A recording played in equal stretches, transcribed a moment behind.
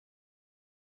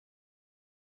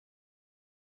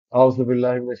Auzu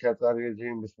billahi minash shaitani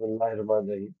rajim. Bismillahir rahmanir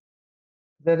rahim.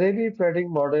 The Rayleigh trading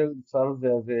model serves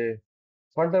as a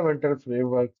fundamental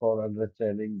framework for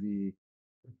understanding the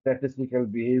statistical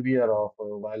behavior of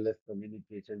wireless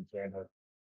communication channels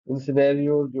in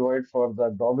scenarios devoid for the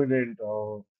dominant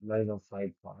or line of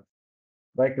sight path.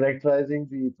 By characterizing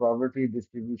the probability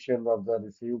distribution of the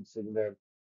received signal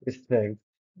strength,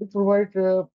 it provides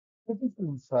critical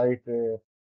insight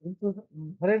into the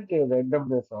inherent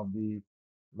randomness of the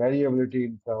variability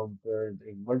encountered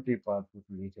in multi-path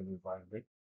population environment.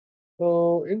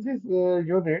 So, in this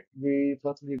unit, we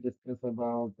firstly discuss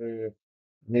about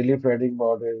Rayleigh Freding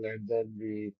model, and then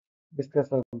we discuss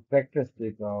some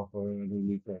characteristic of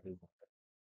Rayleigh Freding.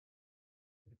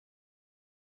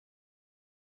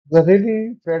 The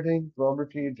Rayleigh Freding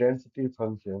probability density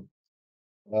function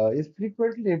is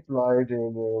frequently employed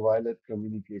in wireless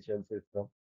communication system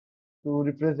to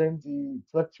represent the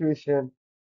fluctuation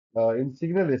in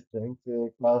signal strength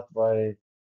caused by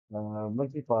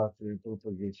multipath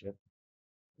propagation.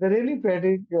 The Rayleigh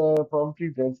Freding probability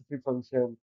density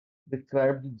function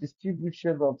describes the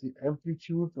distribution of the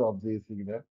amplitude of the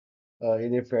signal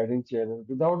in a Freding channel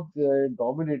without the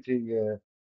dominating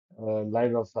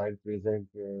line of sight present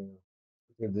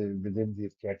within the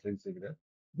scattering signal.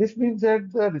 This means that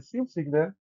the received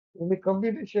signal is a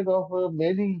combination of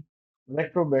many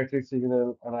electromagnetic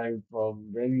signals arrived from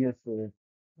various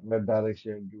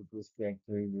directions due to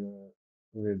scattering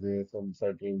with some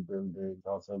certain building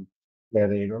or some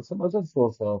terrain or some other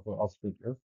source of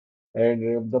obstacles.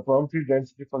 And the probability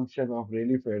density function of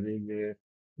Rayleigh pairing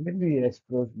can be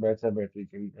expressed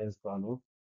mathematically as follows: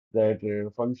 that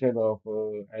function of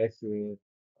x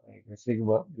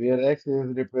sigma, where x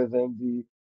is represent the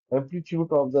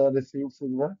amplitude of the received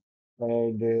signal,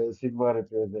 and sigma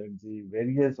represents the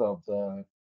variance of the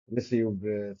received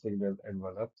signal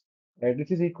envelope, and it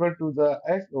is equal to the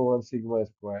x over sigma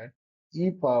square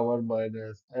e power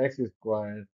minus x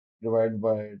square divided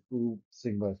by 2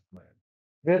 sigma square,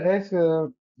 where x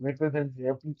represents the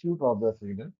amplitude of the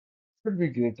signal should be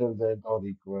greater than or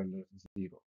equal to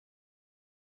 0.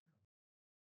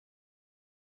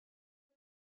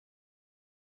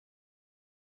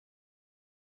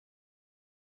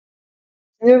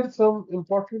 Here are some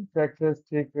important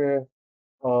characteristics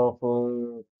of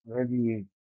really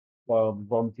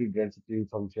boundary density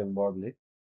function modeling.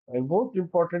 And most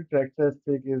important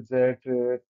characteristic is that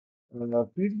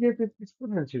PDF is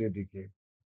exponentially decay.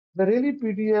 The Rayleigh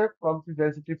PDF boundary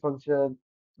density function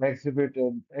exhibit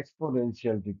an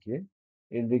exponential decay,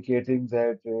 indicating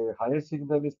that higher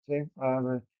signal strengths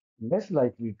are less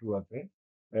likely to occur,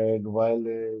 and while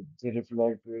they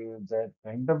reflect that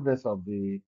randomness of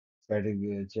the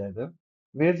fading channel,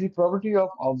 where the probability of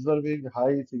observing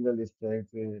high signal strength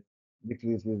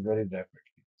decreases very rapidly.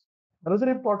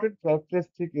 Another important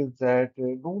characteristic is that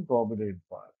no dominant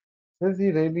path. Since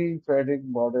the Rayleigh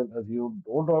fading model assumed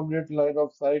no dominant line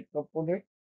of sight component,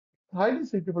 highly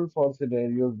suitable for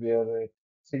scenarios where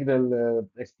signal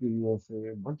experience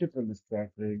multiple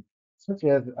scattering, such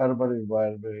as urban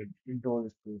environment, indoor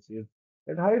spaces,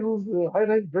 and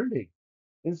high-rise building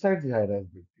inside the high-rise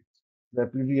buildings. The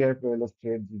PDF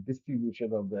illustrates the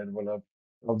distribution of the envelope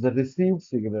of the received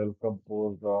signal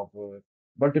composed of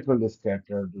multiple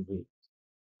scattered waves.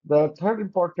 The third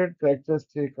important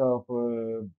characteristic of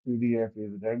PDF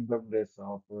is randomness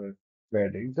of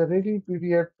fading. The Rayleigh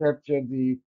PDF captures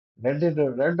the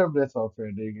randomness of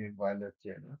fading in wireless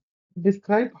channel.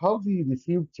 Describe how the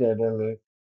received signal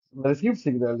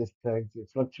strength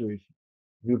fluctuates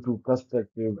due to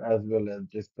constructive as well as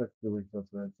destructive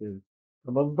interferences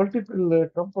among multiple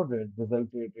components,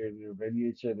 resulting in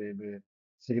variation in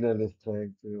signal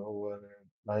strength over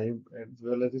time as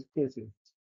well as spaces.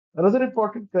 Another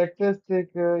important characteristic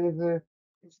is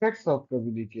effects of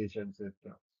communication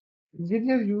system.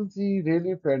 Engineers use the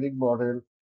Rayleigh Freding model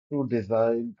to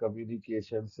design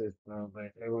communication system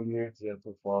and evaluate their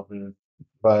performance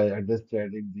by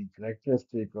understanding the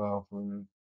characteristic of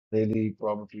Rayleigh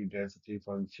probability density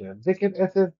function. They can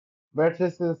assess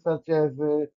matrices such as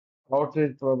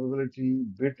outage probability,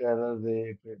 bit error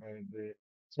rate, and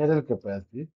channel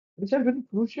capacity, which are very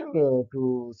crucial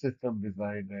to system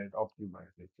design and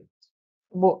optimization.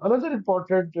 Another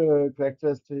important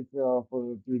characteristic of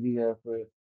PDF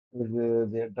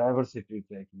is their diversity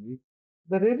technique.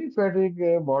 The Rayleigh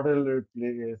Frederick model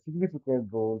play a significant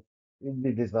role in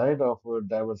the design of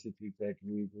diversity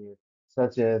technique,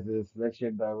 such as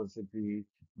selection diversity,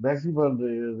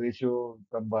 maximal ratio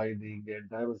combining, and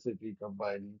diversity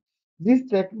combining.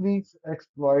 These techniques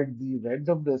exploit the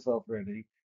randomness of Frederick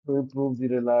to improve the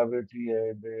reliability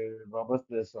and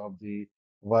robustness of the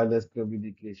wireless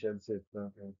communication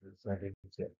system and cyber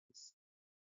challenges.